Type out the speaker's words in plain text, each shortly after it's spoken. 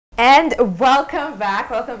And welcome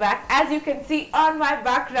back, welcome back. As you can see on my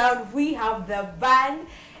background, we have the band,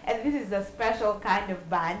 and this is a special kind of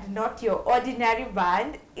band, not your ordinary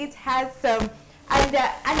band. It has some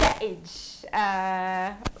underage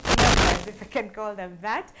members, if I can call them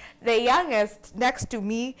that. The youngest next to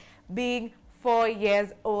me being 4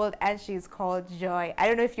 years old, and she's called Joy. I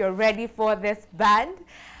don't know if you're ready for this band.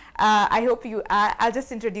 I hope you are. I'll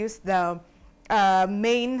just introduce the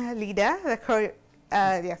main leader,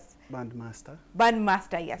 yes. Bandmaster.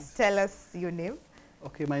 Bandmaster, yes. Tell us your name.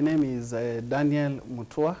 Okay, my name is Daniel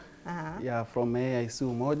Mutua. Yeah, from AIC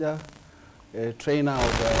Umoja, trainer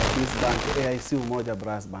of this band, AIC Umoja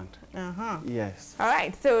Brass Band. Yes. All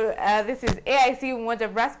right, so this is AIC Umoja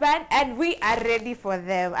Brass Band, and we are ready for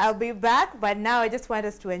them. I'll be back, but now I just want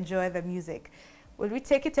us to enjoy the music. Will we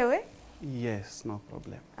take it away? Yes, no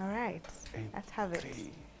problem. All right, let's have it.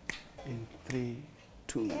 In 3,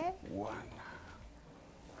 2, 1.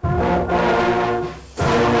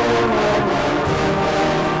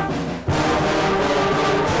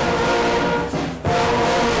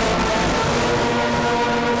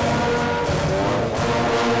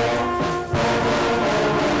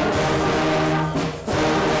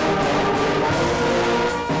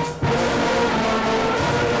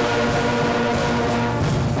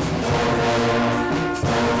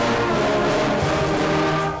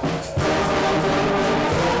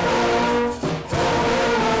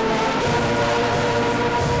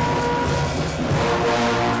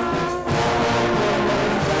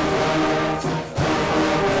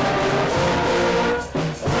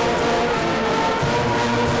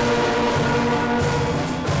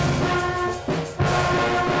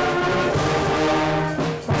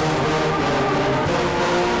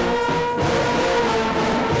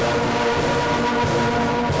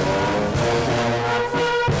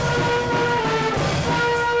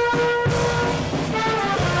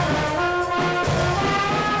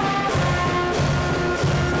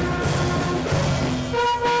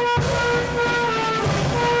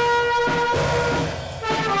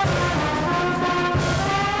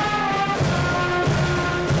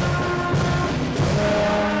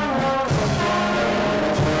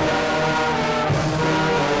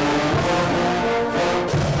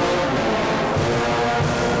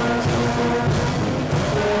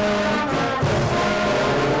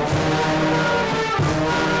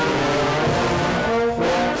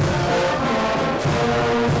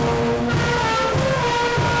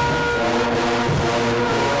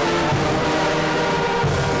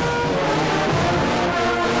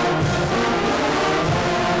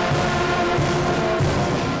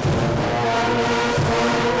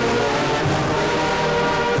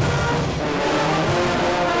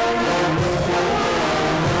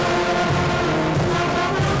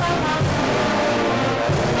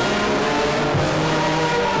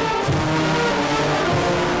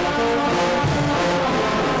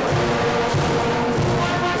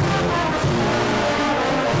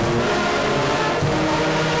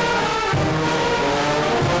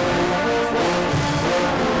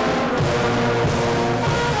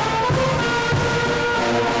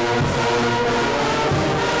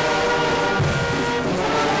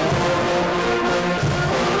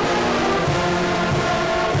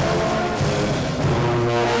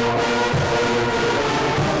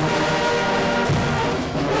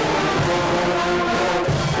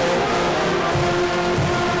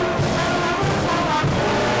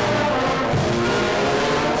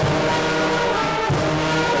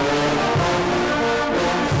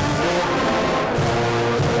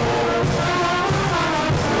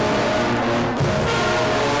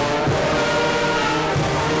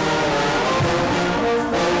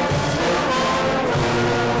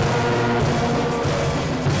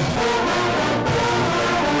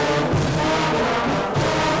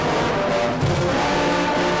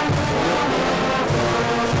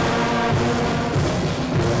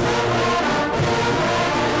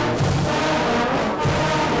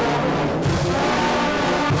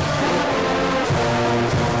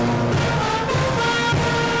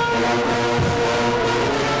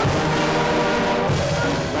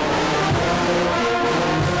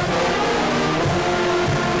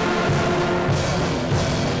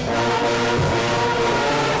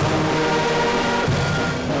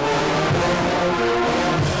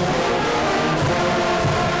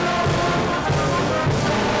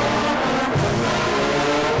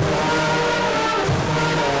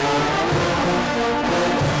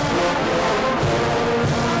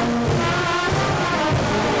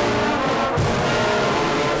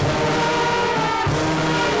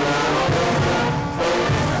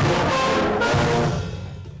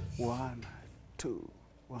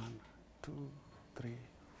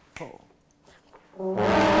 people.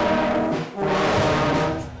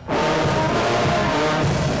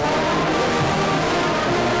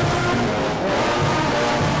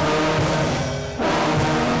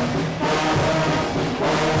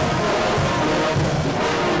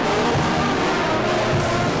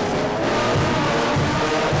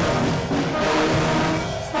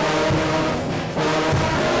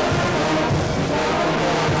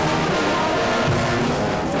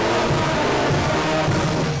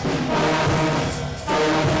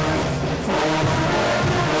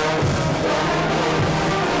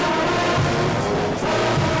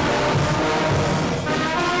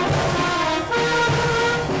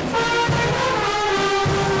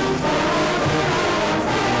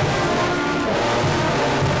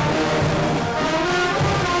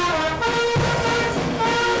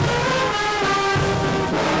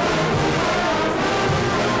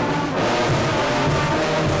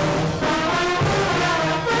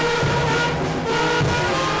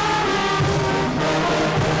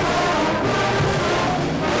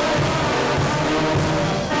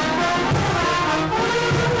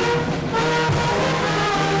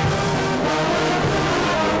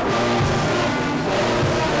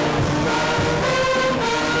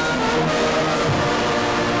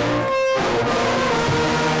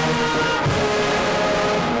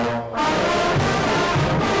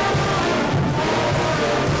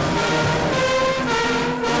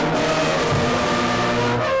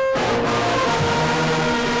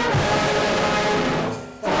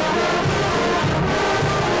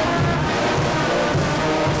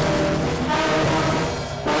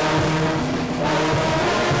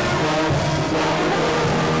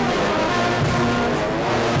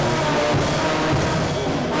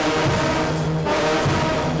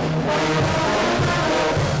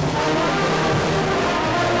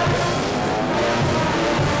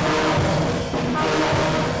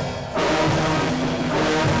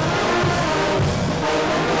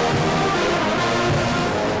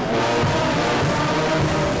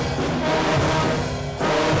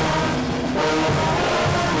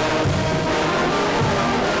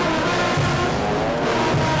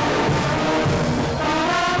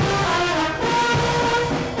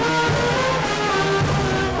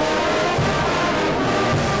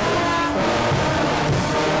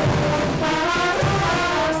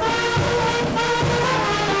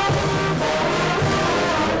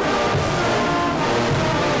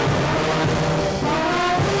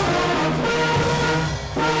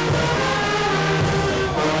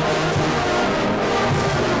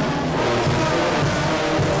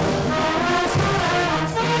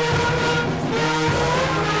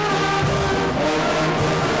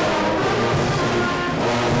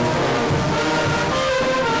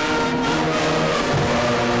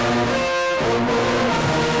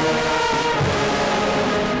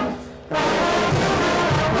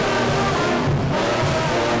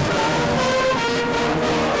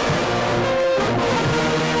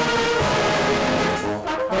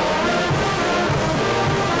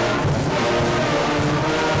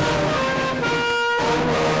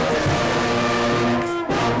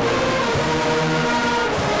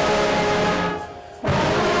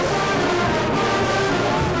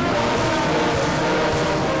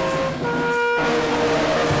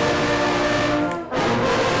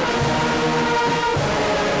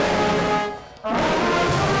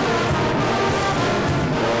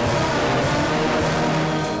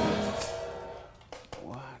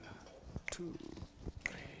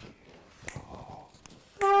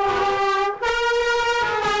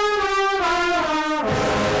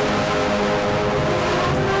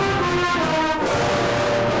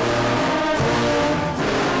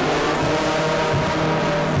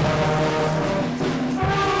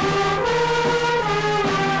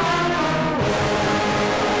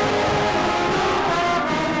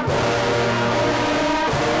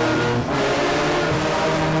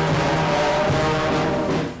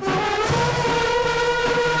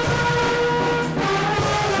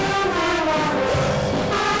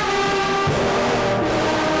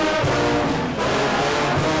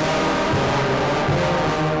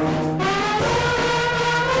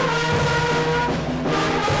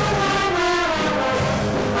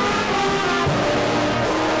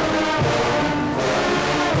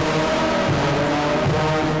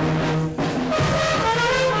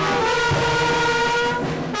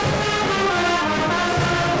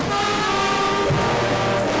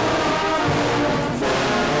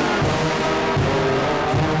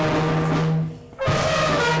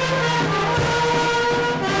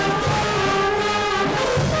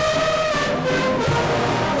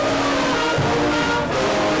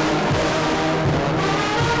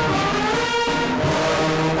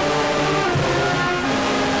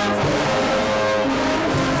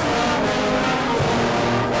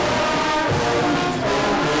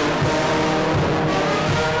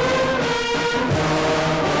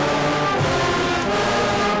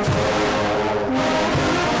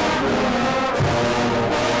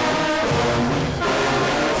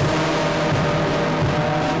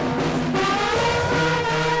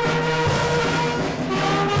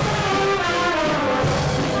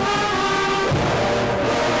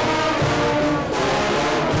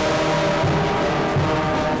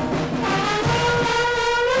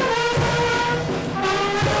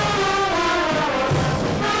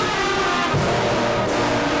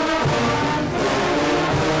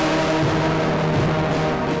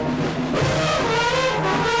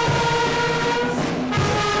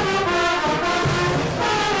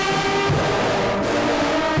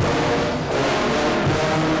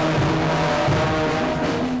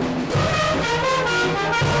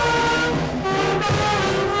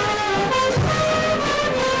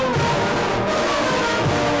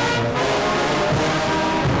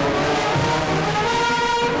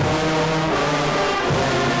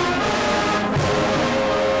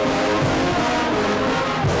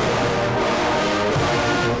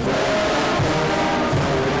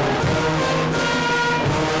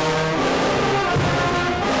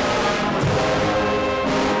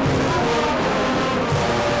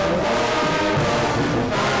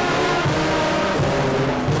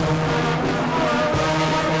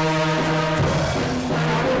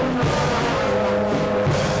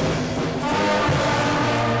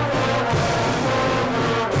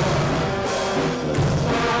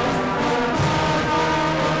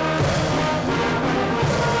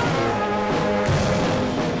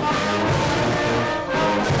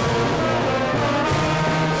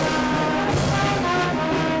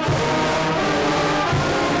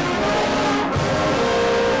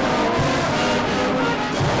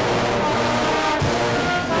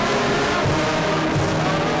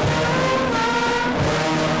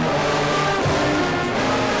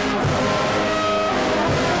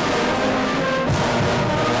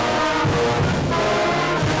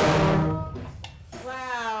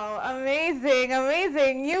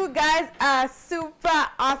 are super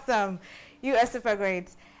awesome. You are super great.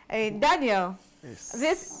 Daniel, Yes.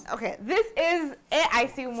 this is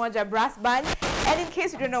AIC Umoja Brass Band. And in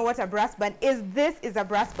case you don't know what a brass band is, this is a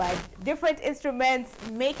brass band. Different instruments,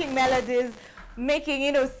 making melodies,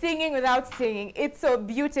 making, singing without singing. It's so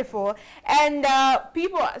beautiful. And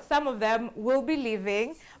people, some of them will be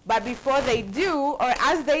leaving, but before they do, or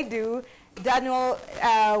as they do, Daniel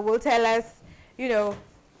will tell us,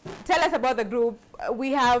 tell us about the group.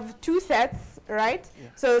 We have 2 sets, right? Yeah.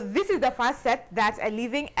 So this is the first set that are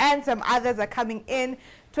leaving, and some others are coming in.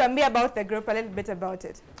 Tell me about the group, a little bit about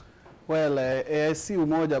it. Well, AIC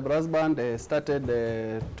Umoja Brass Band started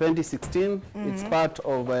 2016. It's part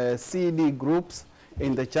of CD groups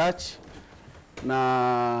in the church.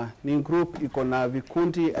 Na ni group iko na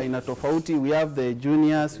vikundi aina tofauti. We have the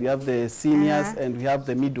juniors, we have the seniors, and we have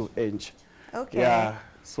the middle age. Okay. Yeah.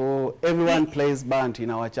 So everyone plays band in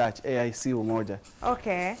our church, AIC Umoja.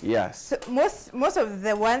 Okay. Yes. So most of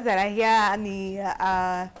the ones that are here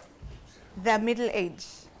are the middle age.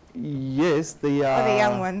 Yes, they are. Or the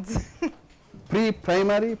young ones.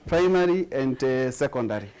 Pre-primary, primary, and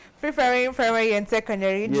secondary. Pre-primary, and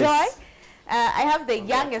secondary. Yes. Joy, I have the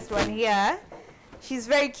youngest one here. She's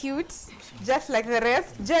very cute, just like the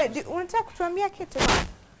rest. Joy, unataka kutuambia kitu?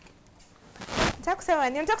 Unataka kusema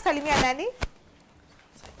nini? Unataka kusalimia nani?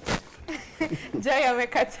 Joy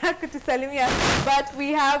amekataa kutusalimia, but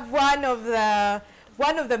we have one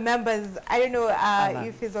of the members. I don't know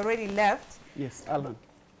if he's already left. Yes, Alan.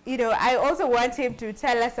 I also want him to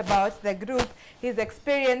tell us about the group, his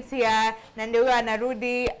experience here. Nandewa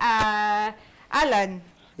anarudi. Alan.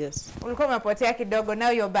 Yes. Ulikuwa umepotea kidogo, now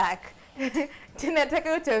you're back.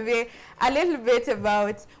 Tunataka utuambie a little bit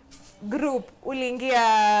about group.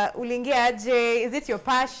 Uliingia aje? Is it your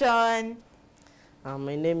passion?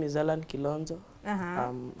 My name is Alan Kilonzo.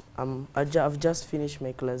 I've just finished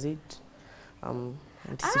my class 8. I'm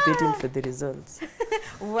anticipating for the results.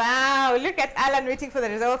 Wow, look at Alan waiting for the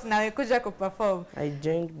results now. Kuja perform. I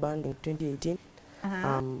joined band in 2018.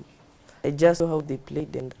 I just saw how they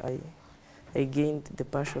played, and I gained the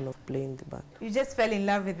passion of playing the band. You just fell in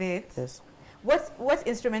love with it? Yes. What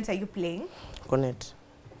instrument are you playing? Cornet.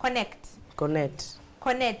 Cornet.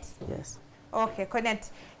 Yes. Okay,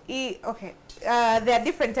 cornet. Okay. There are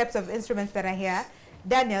different types of instruments that are here.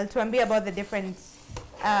 Daniel, tuambie about the different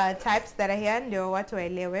types that are here, ndio watu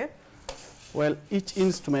waelewe. Well, each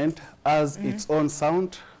instrument has its own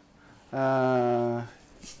sound. Let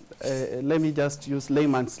me just use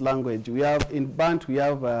layman's language. We have in band, we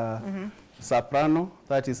have soprano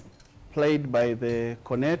that is played by the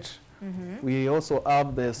cornet. We also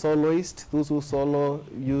have the soloist. Those who solo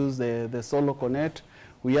use the solo cornet.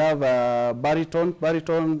 We have baritone.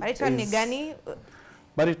 Baritone ni gani?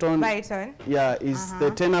 Baritone. Yeah, is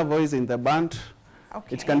the tenor voice in the band.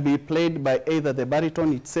 Okay. It can be played by either the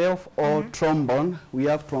baritone itself or trombone. We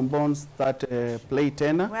have trombones that play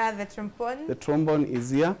tenor. Where are the trombone? The trombone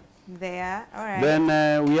is here. There, all right.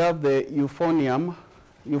 Then we have the euphonium.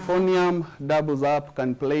 Euphonium doubles up,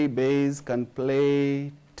 can play bass, can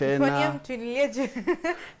play tenor. Euphonium,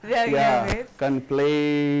 there you have it. Can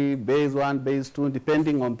play bass 1, bass 2,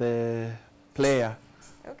 depending on the player.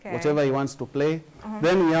 Okay. Whatever he wants to play.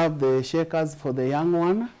 Then we have the shakers for the young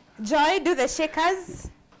one. Joy, do the shakers.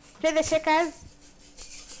 Play the shakers.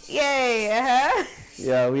 Yay.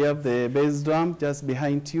 Yeah, we have the bass drum just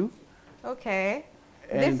behind you. Okay.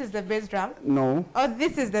 And this is the bass drum? No. Oh,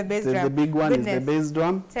 this is the bass drum. The big one is the bass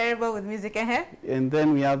drum. Terrible with music. And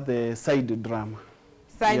then we have the side drum.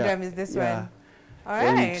 Side drum is this one. All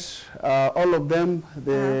right. And all of them,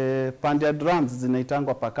 the pandia drums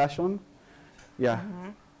zinaitangwa percussion. Yeah.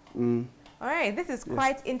 All right. This is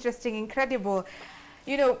quite interesting, incredible.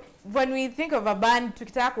 When we think of a band,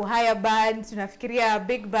 tukitaka kuhire band, tunafikiria a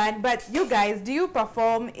big band, but you guys, do you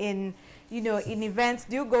perform in events?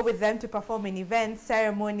 Do you go with them to perform in events,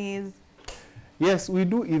 ceremonies? Yes, we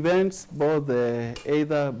do events, both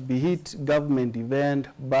either be it government event,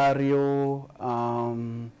 burial,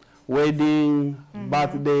 wedding,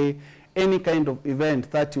 birthday, any kind of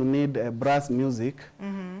event that you need brass music,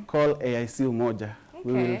 call AIC Umoja. Okay.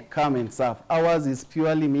 We will come and serve. Ours is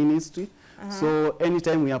purely ministry. So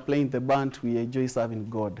anytime we are playing the band, we enjoy serving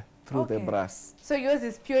God through the brass. So yours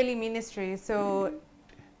is purely ministry. So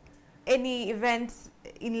any event,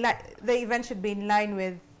 the event should be in line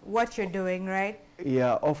with what you're doing, right?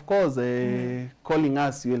 Yeah, of course, calling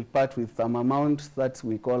us, you will part with some amount that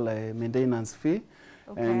we call a maintenance fee.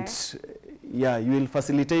 Okay. And yeah, you will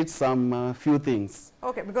facilitate some few things.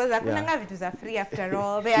 Okay, because vitu za free after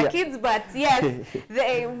all. They are kids, but yes,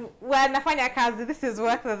 they wanafanya kazi. This is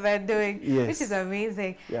work that they're doing, which is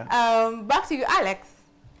amazing. Yeah. Back to you, Alex.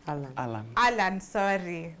 Alan. Alan. Alan,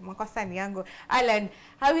 sorry. Makosa ni yangu. Alan,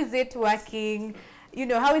 how is it working? You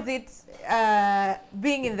know, how is it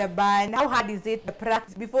being in the band? How hard is it the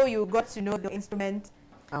practice before you got to know the instrument?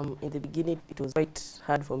 In the beginning, it was quite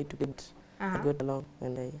hard for me to get I got along,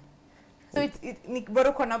 and so it's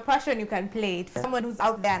but on a passion you can play it. For someone who's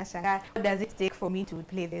out there, what does it take for me to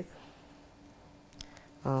play this?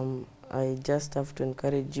 I just have to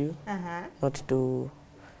encourage you not to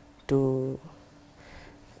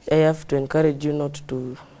I have to encourage you not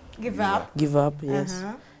to give up. Give up, yes,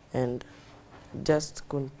 and just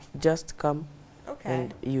come,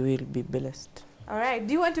 and you will be blessed. All right.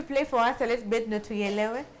 Do you want to play for us a little bit? Na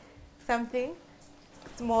tuyelewe something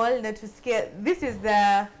small. Na tusikie. This is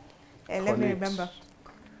the. Let me remember.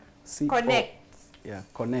 Connect. Yeah,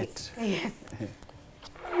 connect. Yes.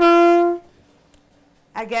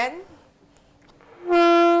 Again.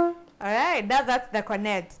 All right. Now that's the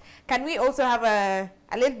connect. Can we also have a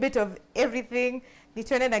little bit of everything?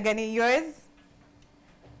 Nitwende na gani yours?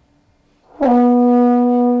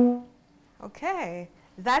 Okay.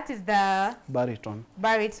 That is the baritone.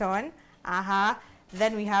 Baritone.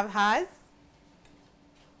 Then we have hers.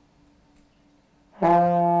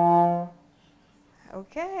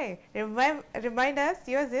 Okay. Remind us,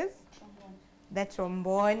 yours is? Trombone. The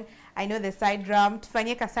trombone. I know the side drum.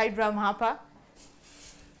 Tufanye ka side drum hapa.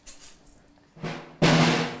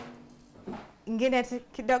 Ingine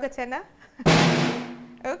kidogo tena.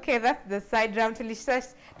 Okay, that's the side drum.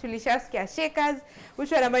 Tulishaskia shakers.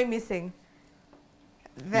 Which one am I missing?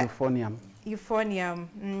 Euphonium. Euphonium.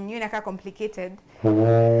 You naka complicated.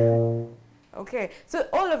 Okay, so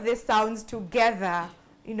all of these sounds together,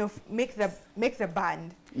 you know, make the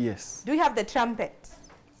band. Yes. Do you have the trumpet?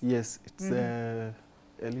 Yes, it's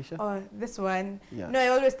Alicia. Oh, this one. Yeah. No, I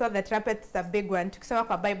always thought the trumpet's a big one. Tukisoma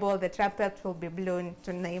kwa Bible, the trumpet will be blown.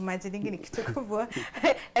 Tuna imagine ingine kitu kubwa.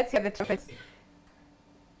 Let's hear the trumpet.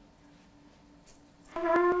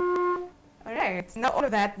 All right. Now all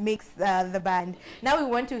of that makes the band. Now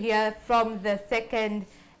we want to hear from the second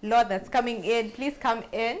lot that's coming in. Please come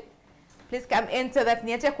in. Please come in so that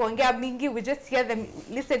niache kuongea mingi. We just hear them,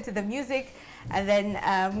 listen to the music, and then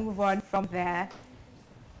move on from there.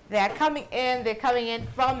 They're coming in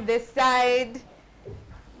from this side.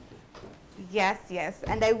 Yes, yes.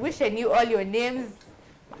 And I wish I knew all your names.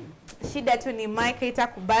 Shida tu ni Mike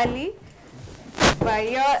itakubali. But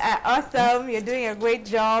you are awesome. You're doing a great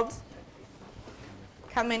job.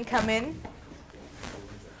 Come in, come in.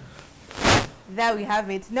 There we have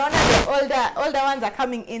it. No, the older ones are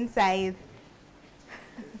coming inside.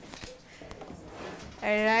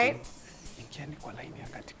 All right.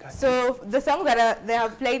 So the song that they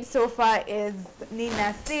have played so far is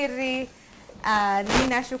Nina Siri.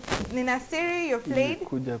 Nina Siri, you played?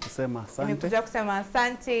 Nimekuja kusema asante. Nimekuja kusema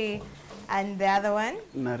asante. And the other one?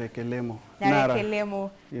 Narekelemo.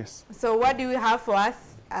 Narekelemo. Yes. So what do you have for us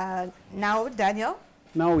now, Daniel?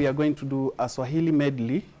 Now we are going to do a Swahili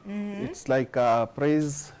medley. It's like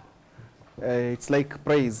praise. It's like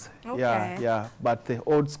praise. Okay. Yeah, but the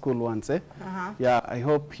old school ones, eh? Yeah, I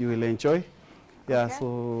hope you will enjoy. Yeah,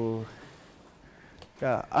 so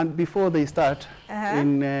yeah, and before they start,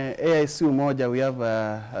 in AIC Umoja we have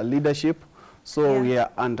a leadership. So we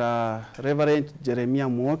are under Reverend Jeremiah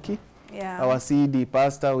Muoki. Yeah. Our CD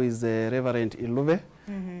pastor is Reverend Iluve.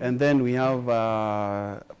 And then we have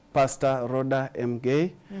Pastor Rhoda M.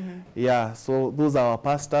 Gay. Yeah, so those are our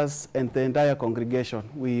pastors and the entire congregation.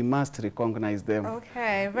 We must recognize them.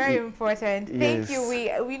 Okay, very important. Thank you.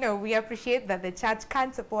 We know we appreciate that the church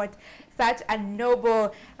can support such a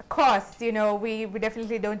noble cause. You know, we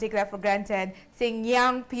definitely don't take that for granted. Seeing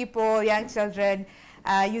young people, young children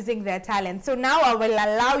using their talent. So now I will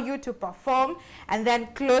allow you to perform and then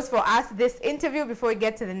close for us this interview before we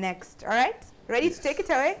get to the next. All right? Ready to take it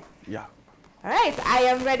away? Yeah. All right, I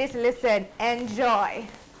am ready to listen. Enjoy.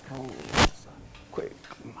 Oh.